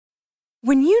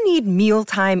When you need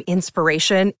mealtime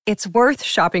inspiration, it's worth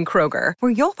shopping Kroger,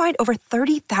 where you'll find over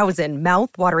 30,000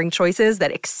 mouth-watering choices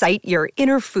that excite your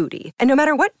inner foodie. And no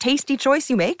matter what tasty choice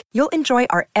you make, you'll enjoy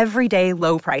our everyday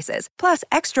low prices, plus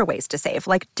extra ways to save,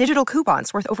 like digital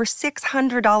coupons worth over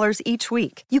 $600 each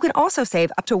week. You can also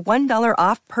save up to $1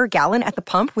 off per gallon at the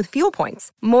pump with fuel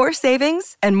points. More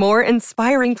savings and more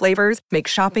inspiring flavors make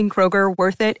shopping Kroger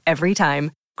worth it every time.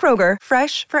 Kroger,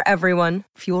 fresh for everyone.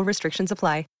 Fuel restrictions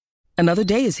apply. Another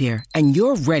day is here, and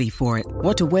you're ready for it.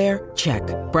 What to wear? Check.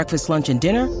 Breakfast, lunch, and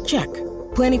dinner? Check.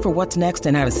 Planning for what's next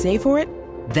and how to save for it?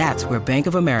 That's where Bank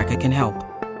of America can help.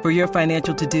 For your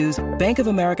financial to-dos, Bank of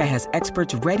America has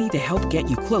experts ready to help get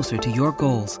you closer to your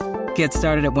goals. Get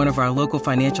started at one of our local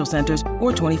financial centers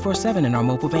or 24/7 in our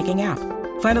mobile banking app.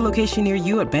 Find a location near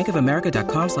you at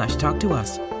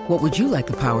bankofamerica.com/talktous. What would you like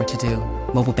the power to do?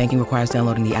 Mobile banking requires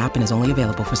downloading the app and is only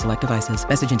available for select devices.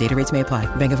 Message and data rates may apply.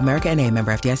 Bank of America N.A.,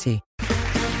 member FDIC.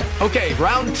 Okay,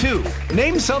 round two.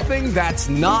 Name something that's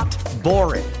not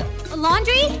boring. A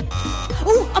laundry?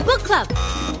 Ooh, a book club.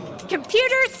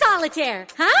 Computer solitaire,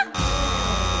 huh?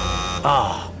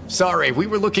 Ah, sorry, we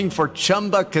were looking for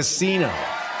Chumba Casino.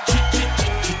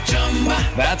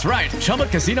 That's right,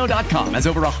 ChumbaCasino.com has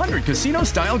over 100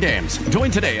 casino-style games.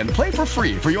 Join today and play for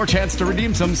free for your chance to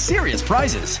redeem some serious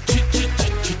prizes.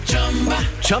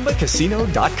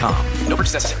 ChumbaCasino.com. No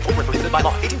purchase necessary. Void where prohibited by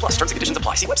law. 18 plus. Terms and conditions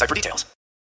apply. See website for details.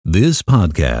 This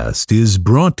podcast is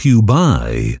brought to you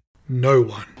by no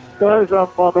one. Guys, I'm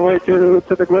on the way to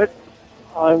the grid.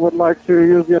 I would like to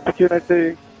use the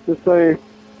opportunity to say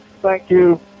thank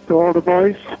you to all the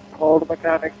boys, all the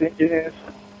mechanics, engineers,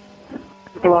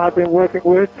 people I've been working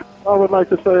with. I would like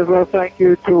to say as well thank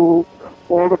you to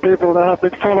all the people that have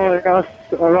been following us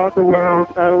around the world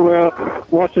and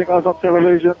watching us on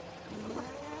television,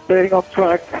 staying on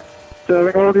track,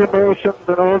 sharing all the emotions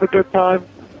and all the good times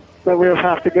that we have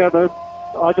had together.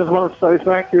 I just want to say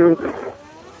thank you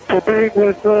for being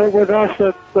with us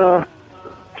and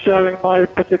sharing my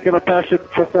particular passion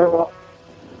for so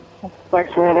long.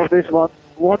 Thanks for all of this one.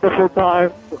 Wonderful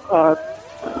time.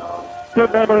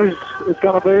 Good memories it's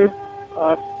going to be.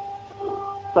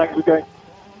 Thanks again.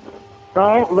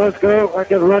 Now let's go and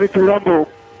get ready to rumble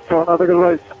for another good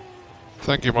race.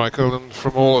 Thank you, Michael, and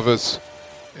from all of us,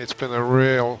 it's been a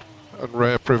real and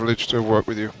rare privilege to work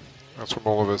with you. That's from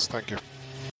all of us. Thank you.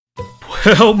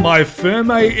 Well, my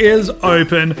Ferme is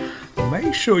open.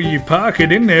 Make sure you park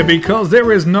it in there because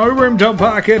there is no room to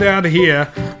park it out here.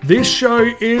 This show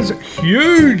is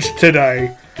huge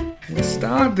today. We'll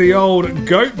start the old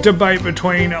GOAT debate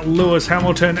between Lewis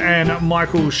Hamilton and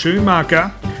Michael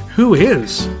Schumacher. Who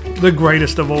is the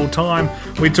greatest of all time?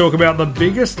 We talk about the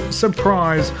biggest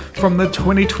surprise from the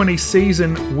 2020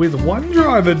 season with one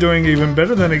driver doing even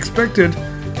better than expected,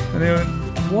 and it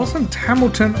wasn't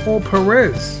Hamilton or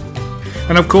Perez.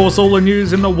 And of course, all the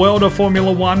news in the world of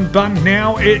Formula One, but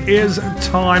now it is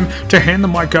time to hand the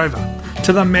mic over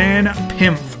to the man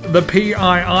pimp, the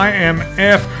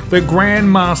PIIMF, the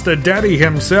Grandmaster Daddy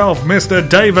himself, Mr.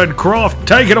 David Croft.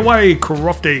 Take it away,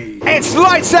 Crofty. It's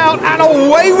lights out and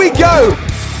away we go!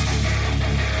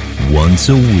 Once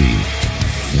a week,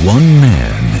 one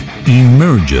man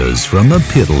emerges from the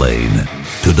pit lane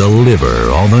to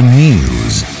deliver all the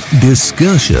news,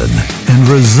 discussion, and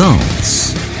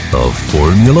results of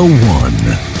Formula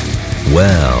One.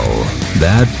 Well,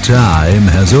 that time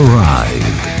has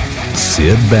arrived.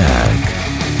 Sit back,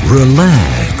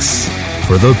 relax,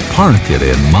 for the Park It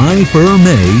in My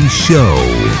Ferme show.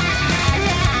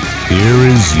 Here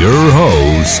is your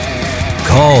host,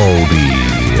 Caldy.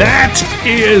 That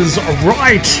is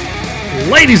right.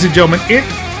 Ladies and gentlemen, it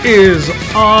is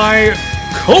I,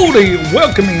 Caldy,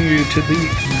 welcoming you to the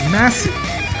massive,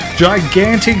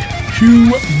 gigantic,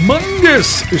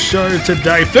 humongous show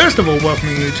today. First of all,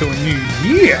 welcoming you to a new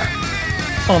year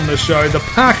on the show, the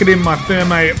Park It in My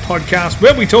Ferme podcast,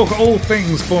 where we talk all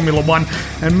things Formula One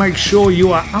and make sure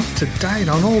you are up to date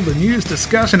on all the news,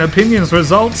 discussion, opinions,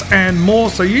 results, and more,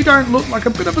 so you don't look like a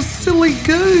bit of a silly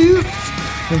goof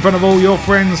in front of all your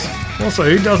friends. Also,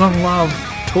 who doesn't love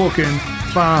talking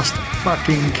fast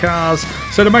fucking cars?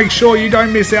 So to make sure you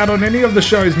don't miss out on any of the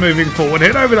shows moving forward,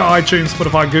 head over to iTunes,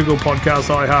 Spotify, Google Podcasts,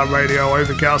 iHeartRadio,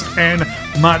 Overcast, and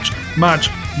much, much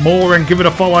more, and give it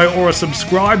a follow or a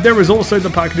subscribe. There is also the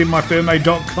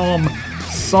ParkItInMyFerme.com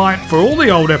site for all the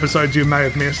old episodes you may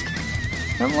have missed.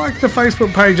 And like the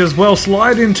Facebook page as well,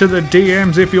 slide into the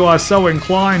DMs if you are so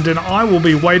inclined, and I will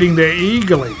be waiting there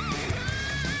eagerly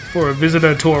for a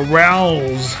visitor to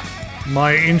arouse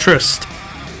my interest.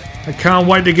 I can't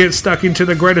wait to get stuck into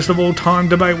the greatest of all time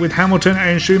debate with Hamilton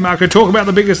and Schumacher. Talk about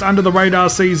the biggest under the radar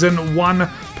season one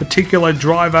particular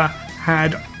driver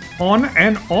had on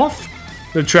and off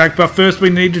the track. But first we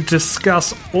need to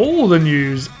discuss all the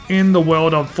news in the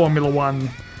world of Formula One.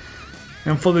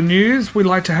 And for the news, we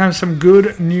like to have some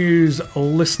good news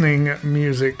listening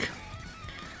music.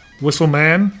 Whistle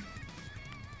man,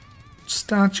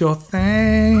 start your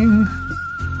thing.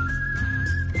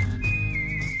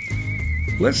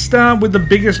 Let's start with the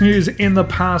biggest news in the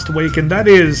past week, and that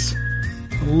is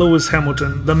Lewis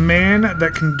Hamilton, the man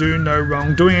that can do no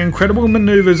wrong, doing incredible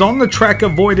maneuvers on the track,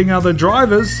 avoiding other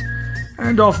drivers,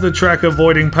 and off the track,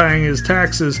 avoiding paying his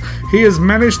taxes. He has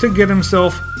managed to get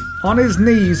himself on his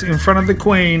knees in front of the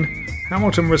Queen.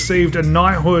 Hamilton received a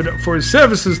knighthood for his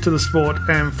services to the sport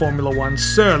and Formula One.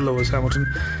 Sir Lewis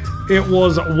Hamilton. It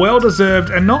was well deserved,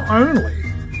 and not only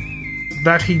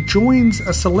that, he joins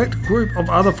a select group of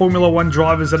other Formula One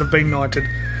drivers that have been knighted.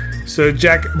 Sir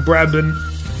Jack Brabham,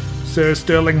 Sir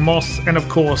Sterling Moss, and of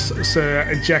course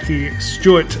Sir Jackie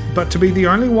Stewart. But to be the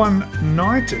only one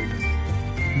knighted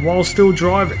while still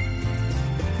driving.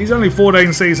 He's only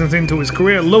 14 seasons into his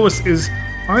career. Lewis is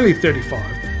only 35.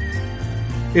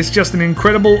 It's just an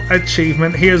incredible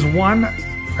achievement. He has won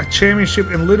a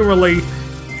championship in literally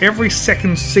every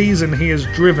second season he has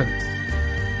driven.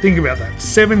 Think about that.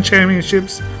 7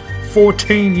 championships,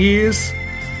 14 years.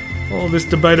 Oh, this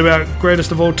debate about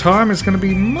greatest of all time is going to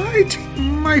be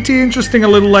mighty interesting a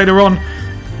little later on.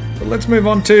 But let's move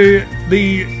on to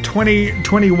the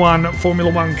 2021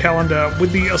 Formula One calendar,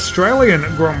 with the Australian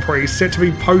Grand Prix set to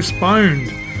be postponed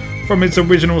from its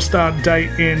original start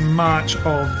date in March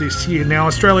of this year. Now,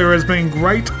 Australia has been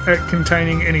great at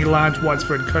containing any large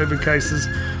widespread COVID cases,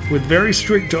 with very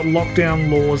strict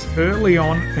lockdown laws early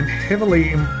on and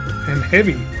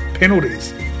heavy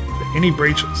penalties for any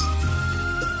breaches.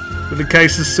 With the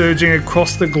cases surging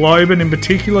across the globe, and in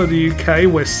particular the UK,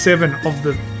 where 7 of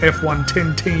the F1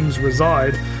 10 teams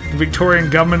reside, the Victorian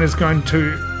government is going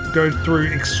to go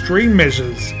through extreme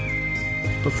measures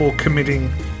before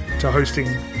committing to hosting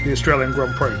the Australian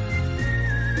Grand Prix.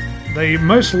 They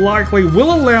most likely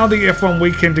will allow the F1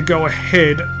 weekend to go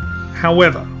ahead.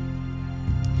 However,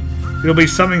 it'll be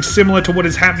something similar to what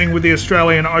is happening with the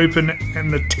Australian Open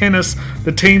and the tennis.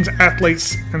 The teams,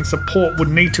 athletes and support would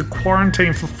need to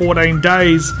quarantine for 14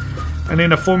 days. And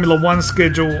in a Formula One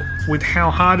schedule, with how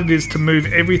hard it is to move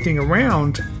everything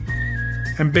around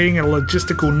and being a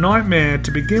logistical nightmare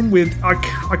to begin with, I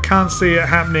can't see it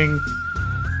happening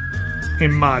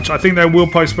in March. I think they will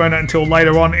postpone it until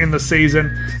later on in the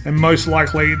season, and most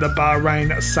likely the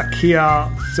Bahrain Sakhir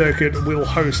circuit will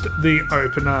host the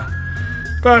opener.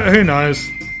 But who knows?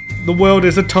 The world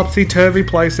is a topsy-turvy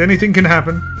place. Anything can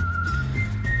happen.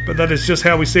 But that is just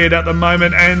how we see it at the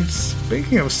moment. And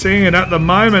speaking of seeing it at the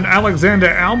moment, Alexander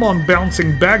Albon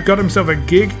bouncing back, got himself a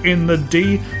gig in the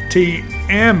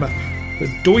DTM, the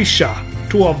Deutsche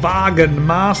Torwagen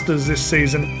Masters this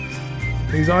season.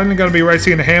 He's only going to be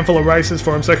racing in a handful of races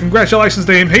for him, so congratulations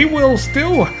to him. He will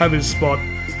still have his spot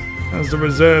as the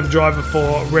reserve driver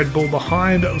for Red Bull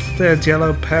behind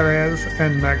Sergio Perez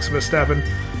and Max Verstappen.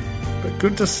 But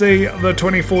good to see the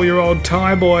 24-year-old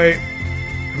Thai boy.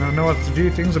 And I know a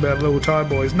few things about little Thai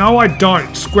boys. No, I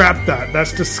don't. Scrap that.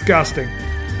 That's disgusting.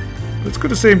 But it's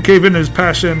good to see him keeping his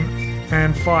passion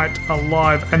and fight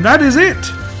alive. And that is it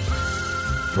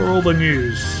for all the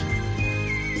news.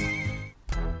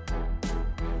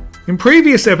 In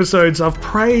previous episodes, I've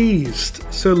praised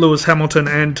Sir Lewis Hamilton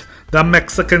and the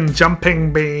Mexican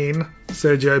jumping bean,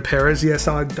 Sergio Perez. Yes,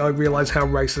 I realise how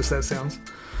racist that sounds.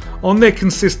 On their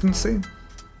consistency.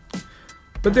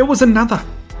 But there was another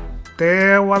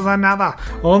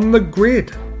on the grid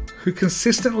who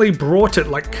consistently brought it,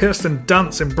 like Kirsten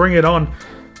Dunst and Bring It On.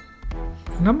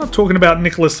 And I'm not talking about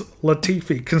Nicholas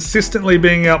Latifi consistently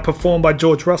being outperformed by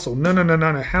George Russell. No.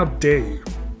 How dare you?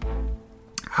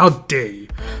 How dare you?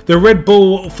 The Red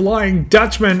Bull Flying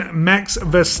Dutchman Max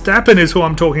Verstappen is who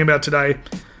I'm talking about today.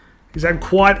 He's had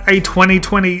quite a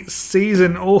 2020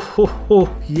 season.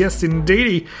 Oh, yes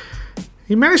indeed.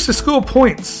 He managed to score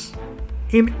points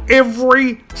in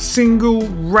every single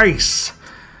race. ...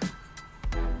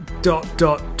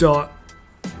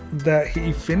 that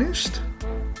he finished.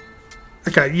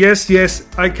 Okay, yes.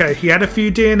 Okay, he had a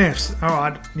few DNFs.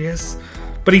 Alright, yes.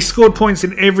 But he scored points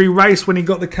in every race when he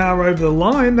got the car over the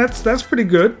line. That's pretty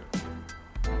good.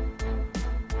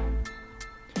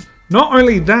 Not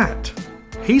only that,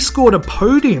 he scored a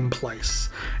podium place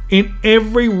in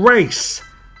every race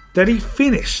that he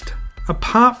finished,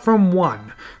 apart from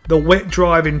one, the wet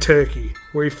drive in Turkey,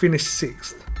 where he finished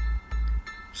 6th.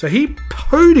 So he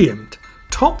podiumed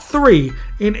top 3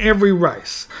 in every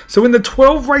race. So in the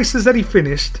 12 races that he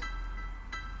finished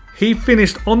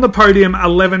on the podium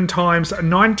 11 times.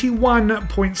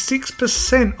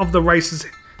 91.6% of the races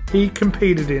he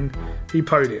competed in, he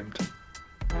podiumed.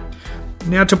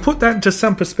 Now, to put that into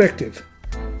some perspective,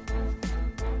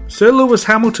 Sir Lewis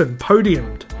Hamilton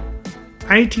podiumed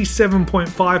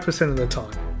 87.5% of the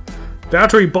time.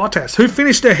 Valtteri Bottas, who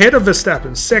finished ahead of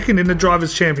Verstappen, second in the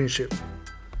Drivers' Championship,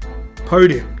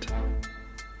 podiumed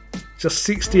just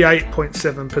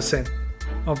 68.7%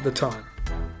 of the time.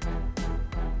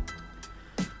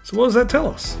 So what does that tell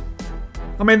us?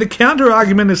 I mean, the counter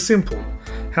argument is simple.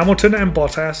 Hamilton and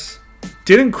Bottas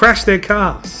didn't crash their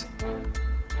cars.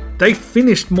 They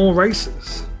finished more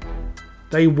races.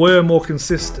 They were more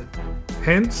consistent.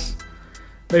 Hence,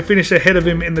 they finished ahead of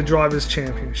him in the Drivers'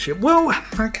 Championship. Well,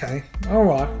 okay,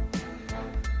 alright.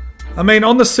 I mean,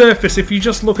 on the surface, if you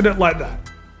just look at it like that,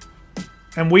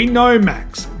 and we know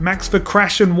Max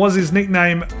Verkrashen was his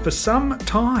nickname for some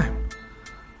time.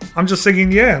 I'm just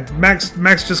thinking, yeah, Max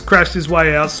just crashed his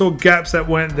way out, saw gaps that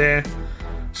weren't there,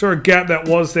 saw a gap that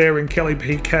was there in Kelly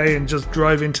Piquet and just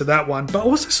drove into that one, but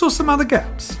also saw some other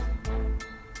gaps.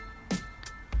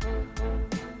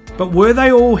 But were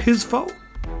they all his fault?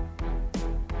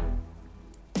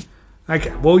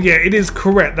 Okay, well, yeah, it is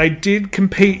correct. They did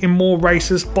compete in more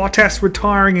races. Bottas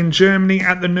retiring in Germany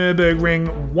at the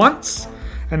Nürburgring once,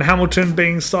 and Hamilton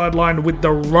being sidelined with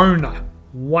the Rona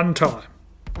one time.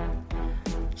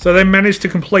 So they managed to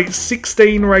complete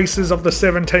 16 races of the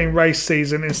 17 race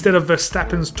season instead of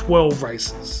Verstappen's 12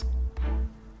 races.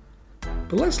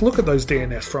 But let's look at those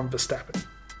DNFs from Verstappen.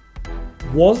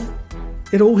 Was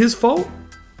it all his fault?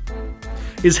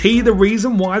 Is he the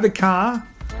reason why the car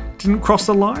didn't cross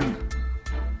the line?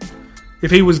 If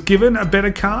he was given a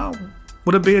better car,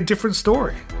 would it be a different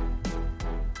story?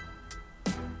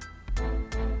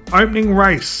 Opening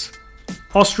race,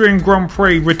 Austrian Grand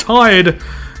Prix, retired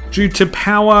due to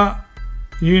power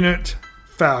unit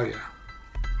failure.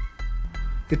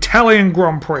 Italian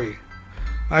Grand Prix.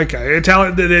 Okay,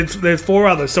 there's 4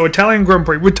 others. So Italian Grand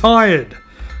Prix, retired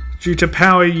due to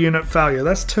power unit failure.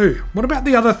 That's 2. What about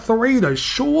the other 3 though?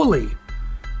 Surely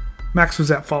Max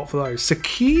was at fault for those.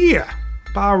 Sakir,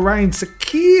 Bahrain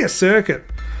Sakir circuit,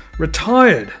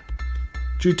 retired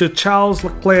due to Charles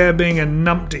Leclerc being a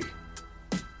numpty.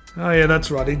 Oh yeah, that's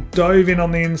right. He dove in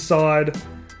on the inside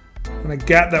on a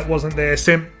gap that wasn't there.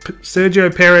 Sent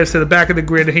Sergio Perez to the back of the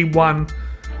grid. He won.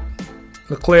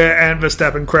 Leclerc and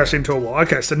Verstappen crashed into a wall.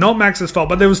 Okay, so not Max's fault,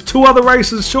 but there was 2 other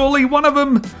races. Surely one of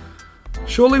them.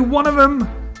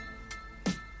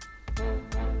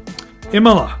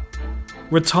 Imola,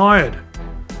 retired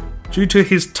due to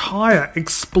his tyre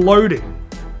exploding.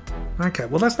 Okay,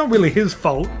 well that's not really his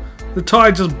fault. The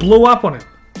tyre just blew up on him.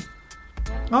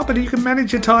 Oh, but you can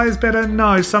manage your tyres better?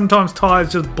 No, sometimes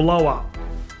tyres just blow up.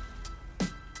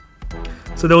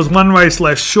 So there was 1 race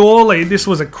left. Surely this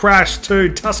was a crash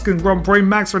too. Tuscan Grand Prix,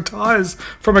 Max retires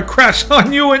from a crash. I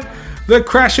knew it. The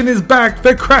crashing is back.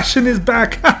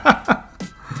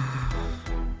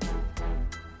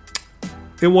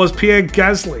 It was Pierre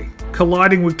Gasly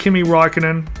colliding with Kimi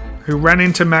Räikkönen, who ran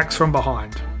into Max from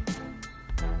behind.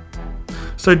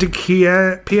 So did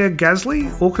Pierre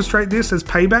Gasly orchestrate this as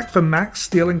payback for Max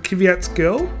stealing Kvyat's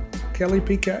girl, Kelly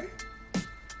Piquet?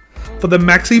 For the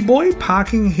Maxi boy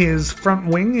parking his front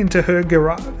wing into her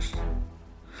garage?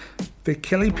 For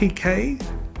Kelly Piquet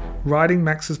riding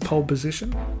Max's pole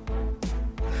position?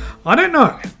 I don't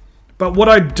know, but what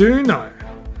I do know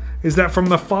is that from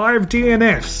the 5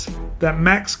 DNFs that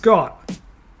Max got,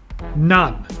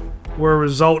 none were a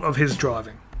result of his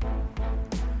driving.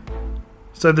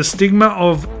 So the stigma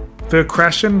of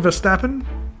Verkrashen Verstappen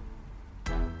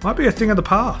might be a thing of the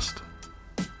past.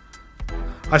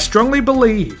 I strongly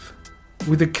believe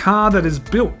with a car that is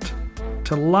built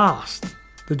to last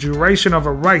the duration of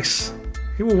a race,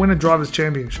 he will win a Drivers'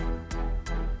 Championship.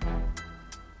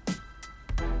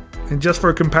 And just for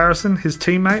a comparison, his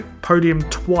teammate podiumed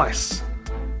twice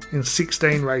in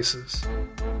 16 races.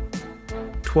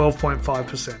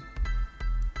 12.5%.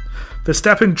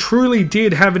 Verstappen truly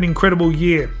did have an incredible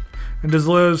year and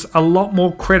deserves a lot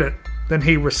more credit than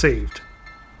he received.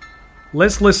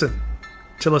 Let's listen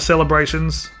to the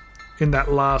celebrations in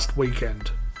that last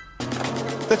weekend.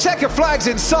 The checker flag's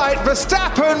in sight.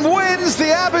 Verstappen wins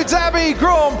the Abu Dhabi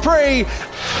Grand Prix.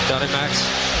 Done it, Max.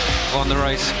 Won the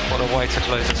race. What a way to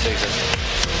close the season.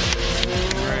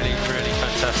 Really, really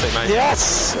fantastic, mate.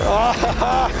 Yes!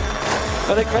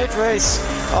 What a great race.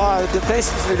 The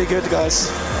pace was really good,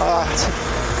 guys.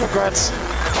 Congrats.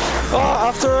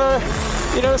 After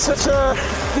such a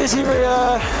busy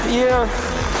year,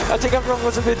 I think everyone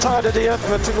was a bit tired at the end,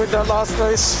 but to win that last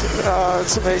race,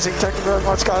 it's amazing. Thank you very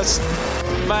much, guys.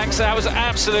 Max, that was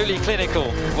absolutely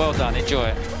clinical. Well done. Enjoy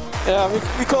it. Yeah,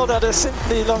 we call that a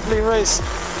simply lovely race.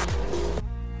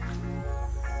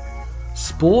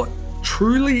 Sport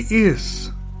truly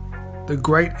is the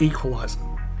great equalizer.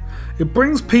 It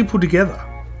brings people together.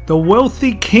 The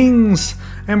wealthy kings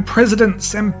and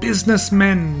presidents and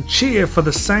businessmen cheer for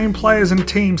the same players and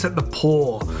teams that the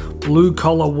poor,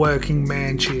 blue-collar working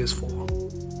man cheers for.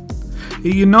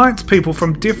 It unites people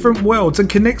from different worlds and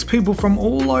connects people from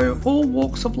all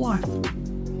walks of life.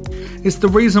 It's the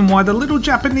reason why the little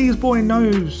Japanese boy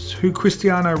knows who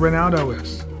Cristiano Ronaldo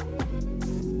is,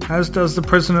 as does the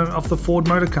president of the Ford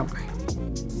Motor Company.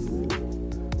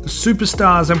 The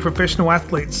superstars and professional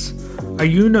athletes are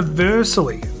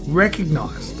universally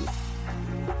recognised.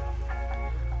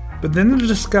 But then the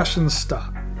discussions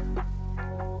start.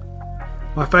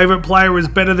 My favourite player is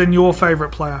better than your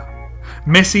favourite player.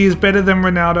 Messi is better than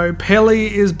Ronaldo. Pele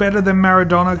is better than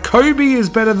Maradona. Kobe is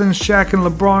better than Shaq, and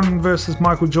LeBron versus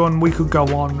Michael Jordan. We could go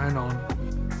on and on.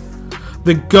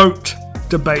 The GOAT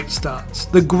debate starts.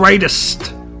 The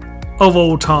greatest of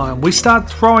all time. We start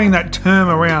throwing that term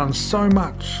around so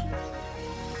much.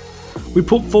 We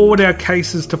put forward our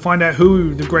cases to find out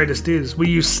who the greatest is. We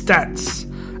use stats,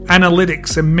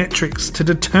 analytics, and metrics to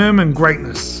determine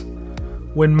greatness,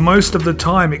 when most of the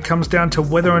time it comes down to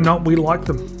whether or not we like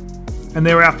them. And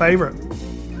they're our favourite.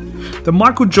 The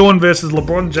Michael Jordan versus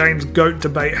LeBron James GOAT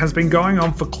debate has been going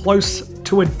on for close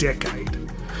to a decade.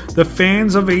 The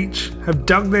fans of each have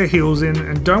dug their heels in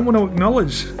and don't want to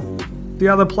acknowledge the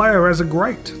other player as a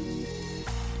great.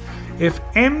 If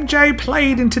MJ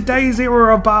played in today's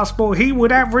era of basketball, he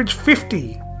would average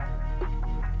 50.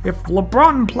 If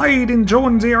LeBron played in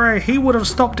Jordan's era, he would have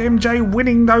stopped MJ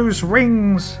winning those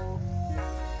rings.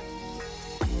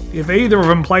 If either of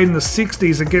them played in the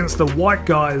 60s against the white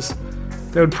guys,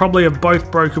 they would probably have both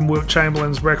broken Wilt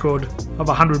Chamberlain's record of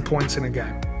 100 points in a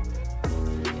game.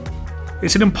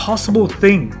 It's an impossible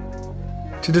thing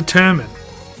to determine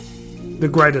the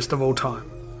greatest of all time.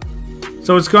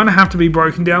 So it's going to have to be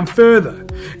broken down further.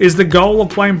 Is the goal of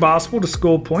playing basketball to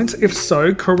score points? If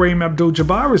so, Kareem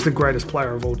Abdul-Jabbar is the greatest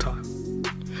player of all time.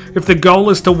 If the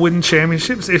goal is to win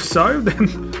championships, if so,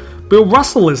 then Bill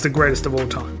Russell is the greatest of all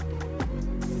time.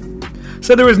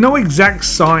 So there is no exact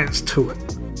science to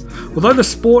it. Although the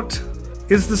sport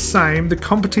is the same, the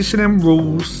competition and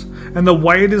rules and the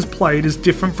way it is played is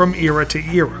different from era to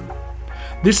era.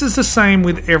 This is the same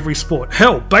with every sport.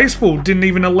 Hell, baseball didn't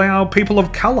even allow people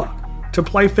of colour to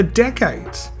play for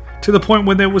decades, to the point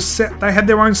where they had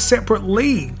their own separate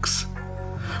leagues.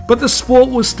 But the sport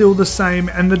was still the same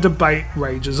and the debate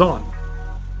rages on.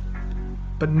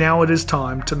 But now it is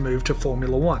time to move to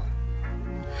Formula One.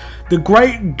 The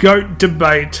great GOAT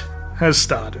debate has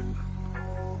started.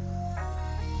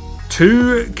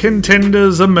 Two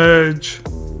contenders emerge.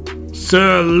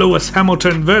 Sir Lewis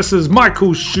Hamilton versus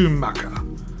Michael Schumacher.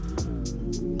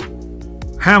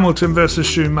 Hamilton versus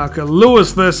Schumacher.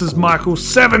 Lewis versus Michael.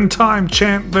 7-time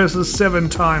champ versus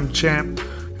 7-time champ.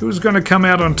 Who's going to come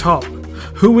out on top?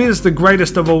 Who is the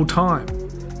greatest of all time?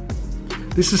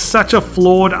 This is such a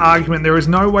flawed argument. There is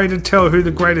no way to tell who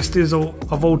the greatest is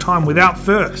of all time without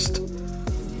first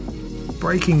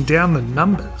breaking down the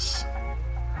numbers.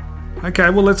 Okay,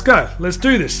 well, let's go. Let's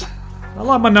do this. I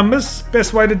like my numbers.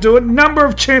 Best way to do it. Number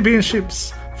of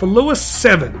championships for Lewis,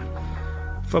 7.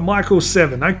 For Michael,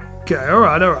 7. Okay,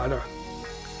 alright.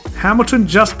 Hamilton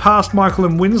just passed Michael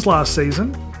in wins last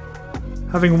season,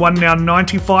 having won now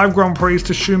 95 Grand Prix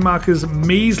to Schumacher's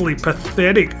measly,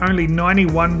 pathetic, only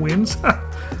 91 wins.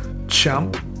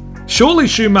 Chump. Surely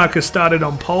Schumacher started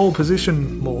on pole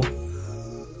position more.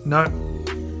 No.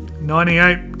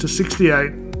 98 to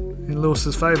 68 in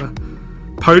Lewis's favour.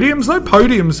 Podiums though?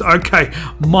 Podiums. Okay.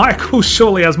 Michael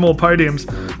surely has more podiums.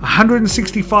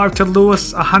 165 to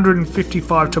Lewis,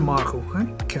 155 to Michael.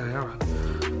 Okay, alright.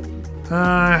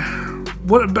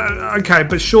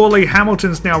 But surely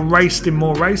Hamilton's now raced in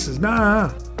more races.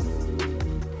 Nah.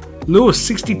 Lewis,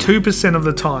 62% of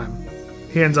the time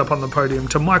he ends up on the podium,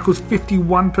 to Michael's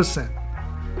 51%.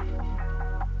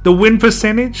 The win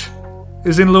percentage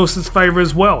is in Lewis's favour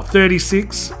as well.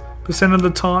 36% of the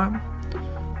time.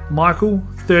 Michael,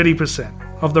 30%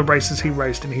 of the races he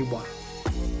raced and he won.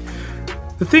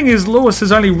 The thing is, Lewis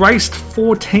has only raced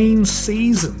 14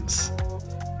 seasons.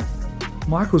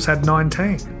 Michael's had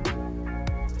 19.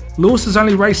 Lewis has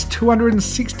only raced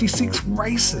 266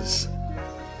 races.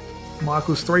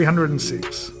 Michael's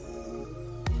 306.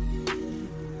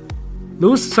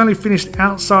 Lewis has only finished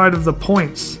outside of the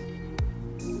points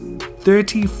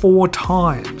 34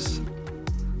 times.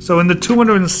 So in the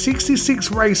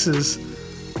 266 races,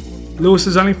 Lewis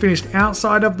has only finished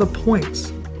outside of the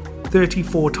points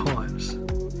 34 times.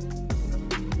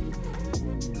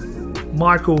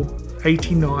 Michael,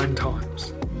 89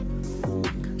 times.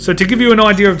 So to give you an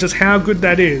idea of just how good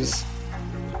that is,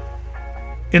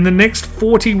 In the next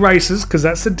 40 races, because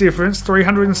that's the difference,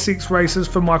 306 races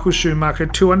for Michael Schumacher,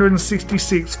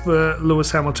 266 for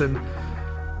Lewis Hamilton.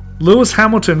 Lewis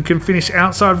Hamilton can finish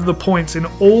outside of the points in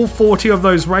all 40 of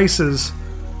those races,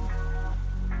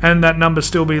 and that number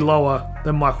still be lower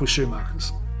than Michael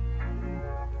Schumacher's.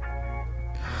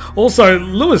 Also,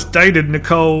 Lewis dated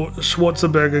Nicole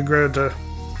Schwarzenegger Greta.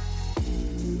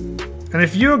 And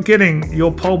if you're getting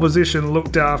your pole position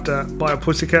looked after by a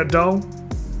pussycat doll,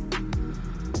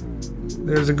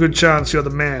 there's a good chance you're the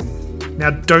man. Now,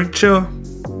 don't you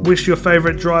wish your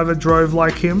favourite driver drove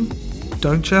like him?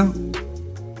 Don't you?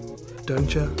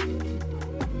 Don't you?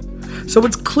 So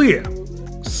it's clear,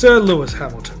 Sir Lewis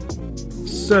Hamilton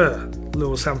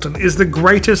is the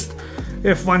greatest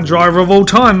F1 driver of all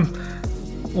time.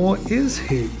 Or is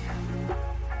he?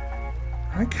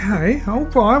 Okay,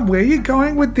 alright, where are you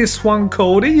going with this one,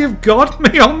 Cody? You've got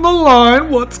me on the line.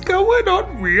 What's going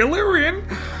on? Reel her in.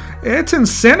 Ayrton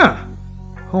Senna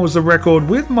holds the record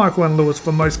with Michael and Lewis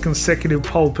for most consecutive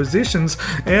pole positions.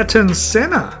 Ayrton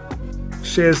Senna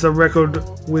shares the record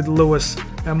with Lewis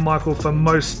and Michael for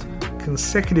most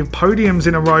consecutive podiums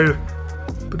in a row.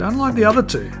 But unlike the other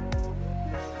two,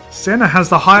 Senna has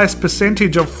the highest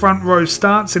percentage of front row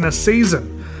starts in a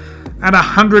season at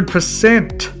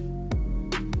 100%.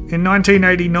 In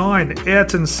 1989,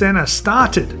 Ayrton Senna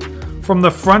started from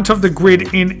the front of the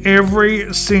grid in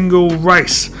every single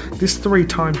race. This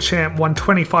three-time champ won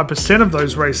 25% of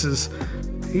those races.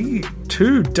 He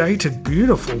too dated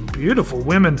beautiful, beautiful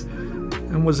women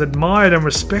and was admired and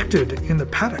respected in the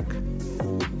paddock.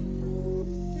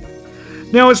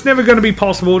 Now, it's never going to be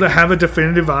possible to have a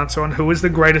definitive answer on who is the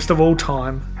greatest of all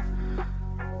time.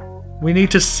 We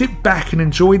need to sit back and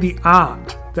enjoy the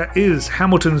art that is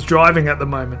Hamilton's driving at the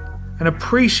moment and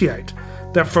appreciate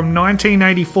that from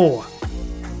 1984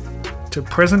 to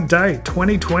present day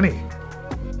 2020,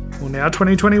 or now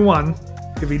 2021,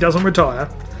 if he doesn't retire,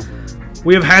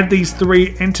 we have had these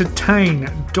three entertain,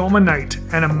 dominate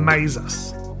and amaze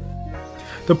us.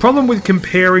 The problem with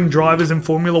comparing drivers in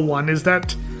Formula 1 is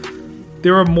that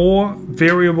there are more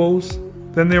variables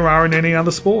than there are in any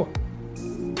other sport.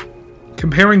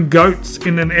 Comparing GOATs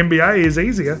in an NBA is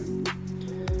easier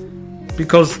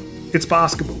because it's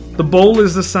basketball. The ball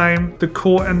is the same, the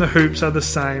court and the hoops are the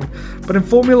same, but in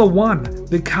Formula 1,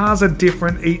 the cars are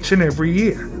different each and every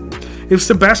year. If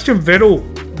Sebastian Vettel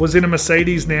was in a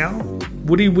Mercedes now,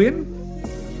 would he win?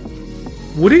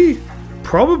 Would he?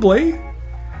 Probably.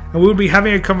 And we would be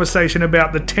having a conversation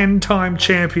about the 10-time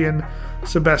champion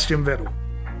Sebastian Vettel.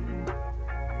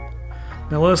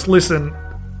 Now let's listen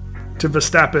to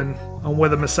Verstappen on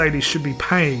whether Mercedes should be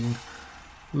paying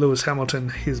Lewis Hamilton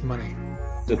his money.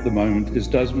 At the moment is,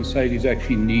 does Mercedes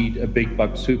actually need a big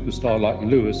buck superstar like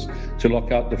Lewis to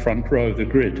lock out the front row of the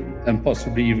grid and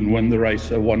possibly even win the race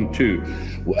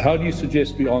 1-2? How do you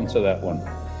suggest we answer that one?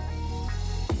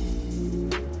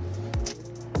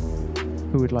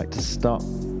 Who would like to start?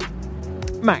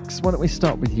 Max, why don't we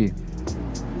start with you?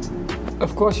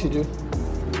 Of course you do,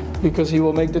 because he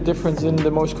will make the difference in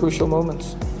the most crucial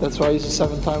moments. That's why he's a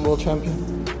 7-time world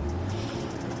champion.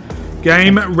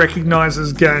 Game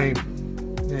recognises game.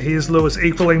 Now here's Lewis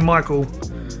equaling Michael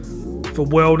for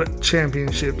World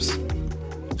Championships.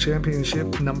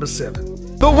 Championship number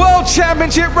 7. The World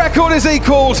Championship record is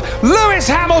equalled. Lewis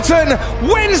Hamilton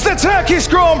wins the Turkish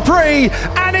Grand Prix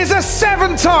and is a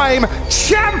 7-time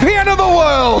champion of the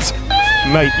world.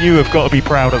 Mate, you have got to be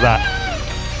proud of that.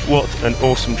 What an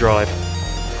awesome drive.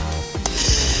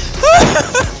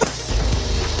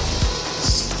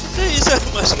 Thank you so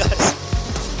much, guys.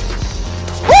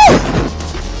 Woo!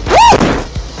 Woo!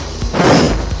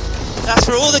 That's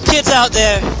for all the kids out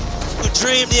there who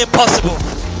dream the impossible.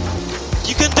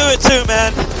 You can do it too,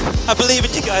 man. I believe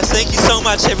in you guys. Thank you so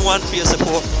much, everyone, for your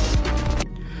support.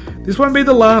 This won't be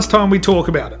the last time we talk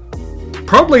about it.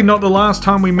 Probably not the last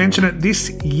time we mention it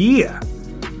this year.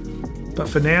 But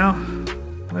for now,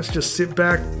 let's just sit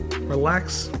back,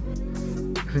 relax,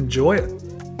 and enjoy it.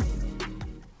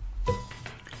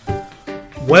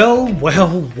 Well,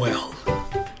 well, well.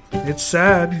 It's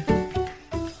sad.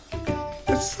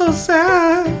 It's so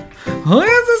sad. Oh,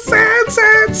 it's a sad,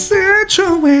 sad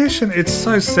situation. It's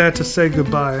so sad to say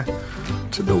goodbye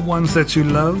to the ones that you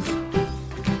love.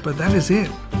 But that is it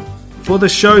for the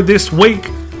show this week.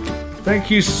 Thank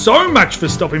you so much for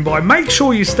stopping by. Make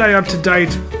sure you stay up to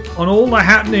date on all the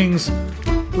happenings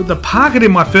with the Park It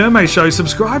In My Ferme show.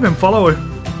 Subscribe and follow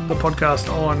the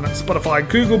podcast on Spotify,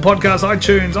 Google Podcasts,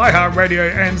 iTunes,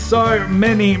 iHeartRadio, and so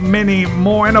many, many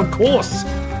more. And of course,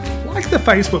 like the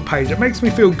Facebook page. It makes me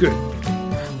feel good.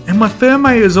 And my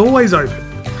Ferme is always open.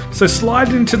 So slide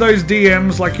into those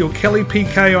DMs like your Kelly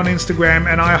PK on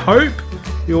Instagram, and I hope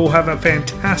You all have a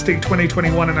fantastic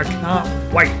 2021, and I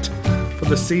can't wait for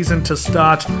the season to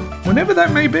start whenever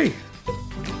that may be.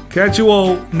 Catch you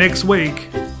all next week.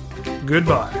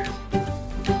 Goodbye.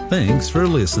 Thanks for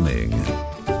listening.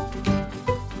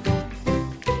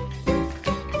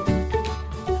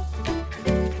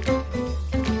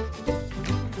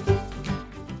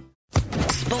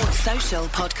 Sports Social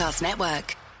Podcast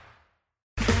Network.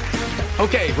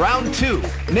 Okay, round 2.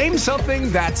 Name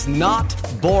something that's not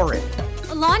boring.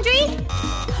 A laundry?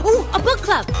 Ooh, a book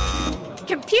club.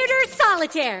 Computer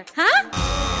solitaire, huh?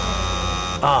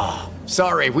 Ah, oh,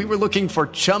 sorry, we were looking for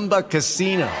Chumba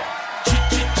Casino.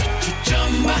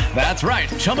 That's right,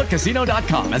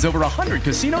 ChumbaCasino.com has over 100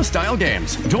 casino-style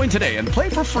games. Join today and play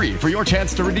for free for your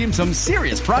chance to redeem some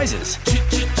serious prizes.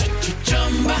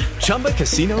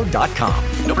 ChumbaCasino.com.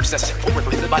 No purchase necessary. Void where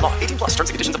prohibited by law. 18+ terms and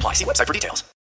conditions apply. See website for details.